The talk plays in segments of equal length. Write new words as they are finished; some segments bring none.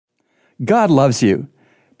God loves you.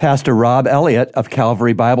 Pastor Rob Elliott of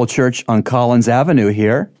Calvary Bible Church on Collins Avenue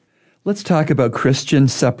here. Let's talk about Christian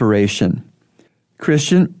separation.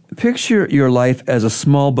 Christian, picture your life as a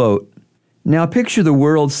small boat. Now picture the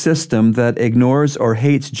world system that ignores or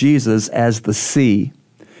hates Jesus as the sea.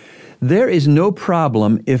 There is no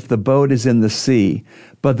problem if the boat is in the sea,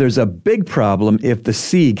 but there's a big problem if the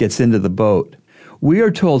sea gets into the boat. We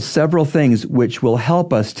are told several things which will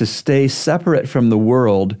help us to stay separate from the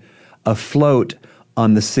world, afloat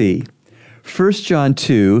on the sea. 1 John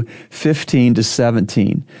 2, 15 to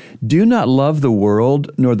 17. Do not love the world,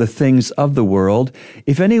 nor the things of the world.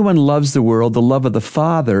 If anyone loves the world, the love of the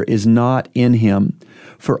Father is not in him.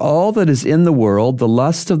 For all that is in the world, the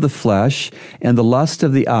lust of the flesh, and the lust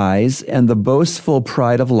of the eyes, and the boastful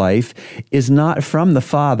pride of life, is not from the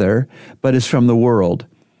Father, but is from the world.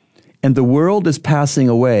 And the world is passing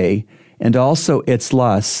away, and also its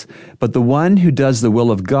lusts, but the one who does the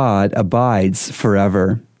will of God abides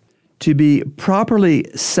forever. To be properly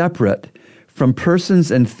separate from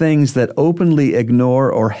persons and things that openly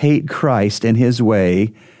ignore or hate Christ and His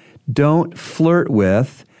way, don't flirt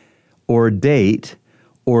with, or date,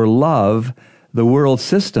 or love the world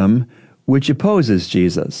system which opposes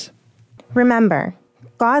Jesus. Remember,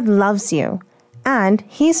 God loves you, and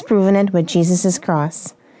He's proven it with Jesus'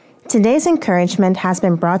 cross. Today's encouragement has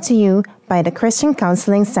been brought to you by the Christian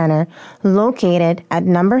Counseling Center located at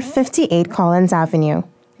number 58 Collins Avenue.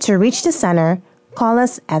 To reach the center, call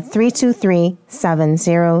us at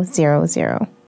 323-7000.